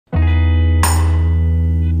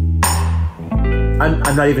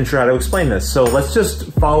I'm not even sure how to explain this, so let's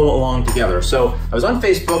just follow along together. So I was on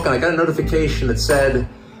Facebook and I got a notification that said,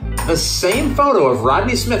 the same photo of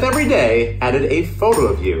Rodney Smith every day added a photo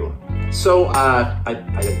of you. So I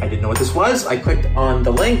didn't know what this was. I clicked on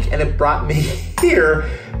the link and it brought me here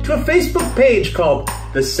to a Facebook page called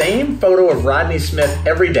The Same Photo of Rodney Smith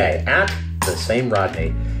Every Day, at The Same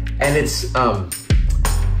Rodney. And it's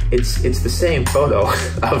the same photo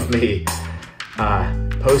of me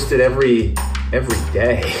posted every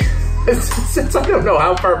day. Since I don't know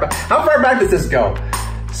how far back does this go?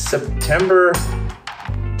 September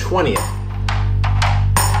 20th.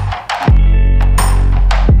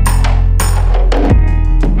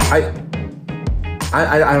 I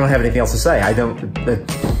don't have anything else to say. I don't.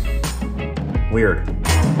 Weird.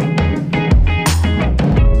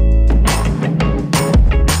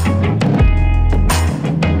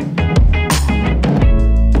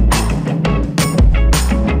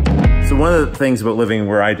 So one of the things about living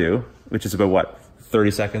where I do, which is about what,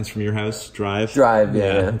 30 seconds from your house drive? Drive,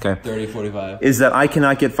 yeah. Okay. 30, 45. Is that I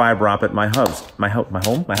cannot get fiber optic at my house. My house? my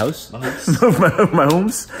homes.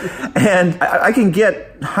 And I can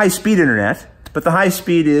get high-speed internet, but the high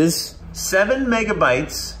speed is 7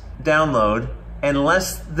 megabytes download and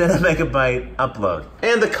less than a megabyte upload.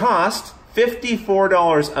 And the cost,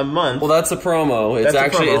 $54 a month. Well, that's a promo. It's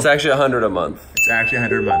actually $100 a month. It's actually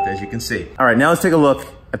 $100 a month, as you can see. All right, now let's take a look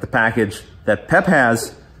at the package that Pep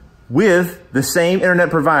has with the same internet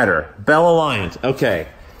provider, Bell Alliant. Okay,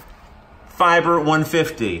 fiber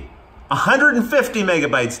 150, 150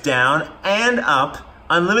 megabytes down and up,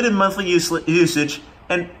 unlimited monthly usage,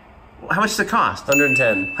 and how much does it cost?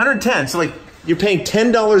 110. 110, so like you're paying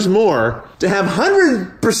 $10 more to have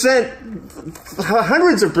 100%,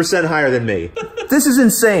 hundreds of percent higher than me. This is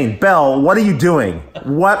insane. Bell, what are you doing?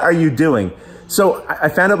 What are you doing? So I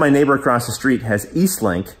found out my neighbor across the street has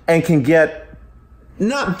Eastlink and can get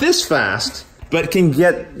not this fast, but can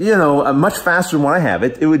get, you know, much faster than what I have.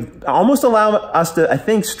 It would almost allow us to, I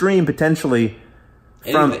think, stream potentially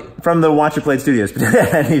from the Watch It Played studios.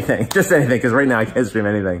 Anything, just anything, because right now I can't stream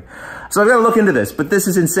anything. So I've got to look into this, but this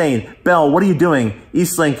is insane. Bell, what are you doing?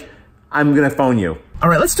 Eastlink, I'm going to phone you. All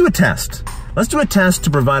right, let's do a test. Let's do a test to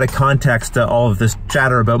provide a context to all of this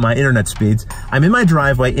chatter about my internet speeds. I'm in my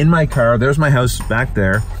driveway, in my car. There's my house back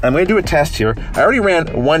there. I'm going to do a test here. I already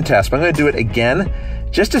ran one test, but I'm going to do it again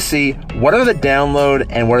just to see what are the download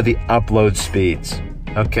and what are the upload speeds.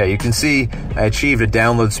 Okay, you can see I achieved a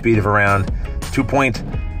download speed of around 2.7,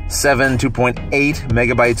 2.8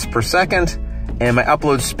 megabytes per second, and my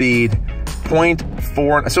upload speed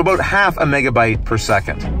 0.4, so about half a megabyte per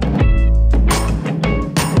second.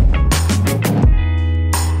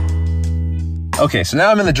 Okay, so now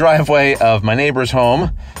I'm in the driveway of my neighbor's home,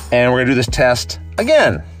 and we're gonna do this test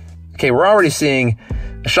again. Okay, we're already seeing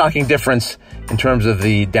a shocking difference in terms of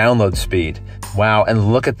the download speed. Wow,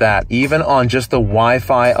 and look at that. Even on just the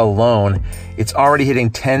Wi-Fi alone, it's already hitting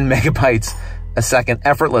 10 megabytes a second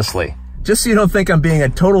effortlessly. Just so you don't think I'm being a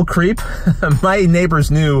total creep, my neighbors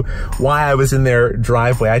knew why I was in their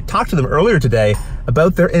driveway. I talked to them earlier today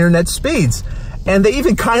about their internet speeds, and they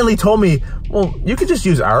even kindly told me, well, you could just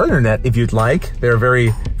use our internet if you'd like. They're a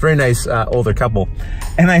very, very nice older couple.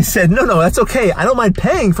 And I said, no, that's okay. I don't mind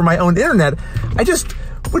paying for my own internet. I just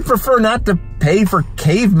would prefer not to pay for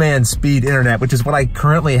caveman speed internet, which is what I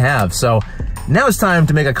currently have. So now it's time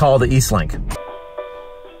to make a call to Eastlink.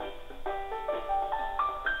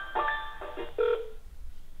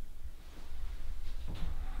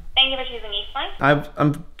 Thank you for choosing Eastlink.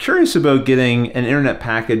 I'm curious about getting an internet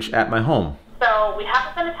package at my home. So we have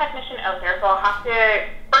to send a technician out there, so I'll have to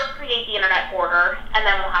first create the internet order, and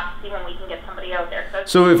then we'll have to see when we can get somebody out there.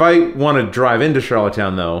 So if I want to drive into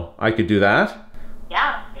Charlottetown, though, I could do that?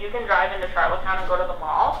 Yeah, you can drive into Charlottetown and go to the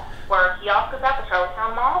mall, where a kiosk is at the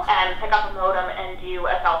Charlottetown Mall, and pick up a modem and do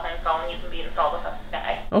a self-install, and you can be installed with us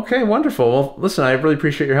today. Okay, wonderful. Well, listen, I really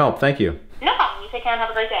appreciate your help. Thank you. No problem. You take care and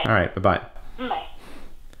have a great day. All right, bye-bye. Bye.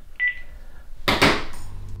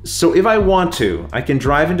 So if I want to, I can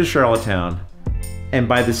drive into Charlottetown, and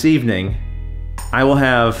by this evening, I will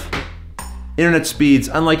have internet speeds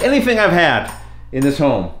unlike anything I've had in this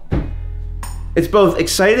home. It's both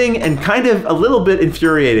exciting and kind of a little bit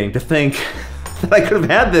infuriating to think that I could have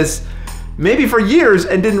had this maybe for years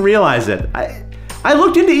and didn't realize it. I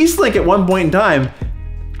looked into Eastlink at one point in time.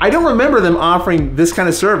 I don't remember them offering this kind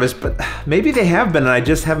of service, but maybe they have been and I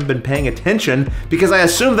just haven't been paying attention because I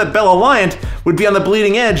assumed that Bell Alliant would be on the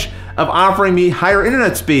bleeding edge of offering me higher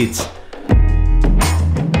internet speeds.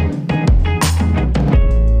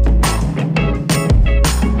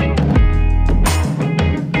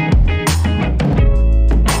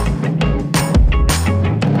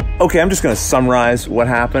 Okay, I'm just gonna summarize what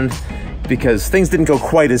happened because things didn't go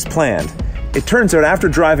quite as planned. It turns out after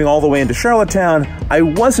driving all the way into Charlottetown, I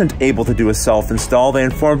wasn't able to do a self-install. They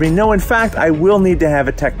informed me, no, in fact, I will need to have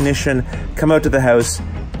a technician come out to the house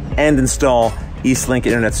and install Eastlink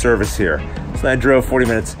internet service here. So I drove 40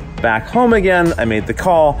 minutes back home again. I made the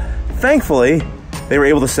call. Thankfully, they were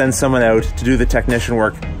able to send someone out to do the technician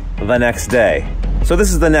work the next day. So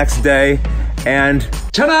this is the next day, and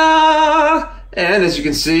ta-da! And as you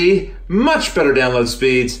can see, much better download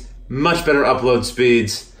speeds, much better upload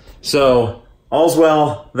speeds. So, all's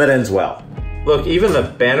well that ends well. Look, even the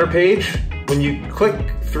banner page, when you click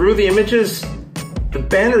through the images, the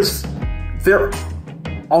banners, they're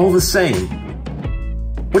all the same.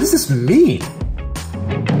 What does this mean?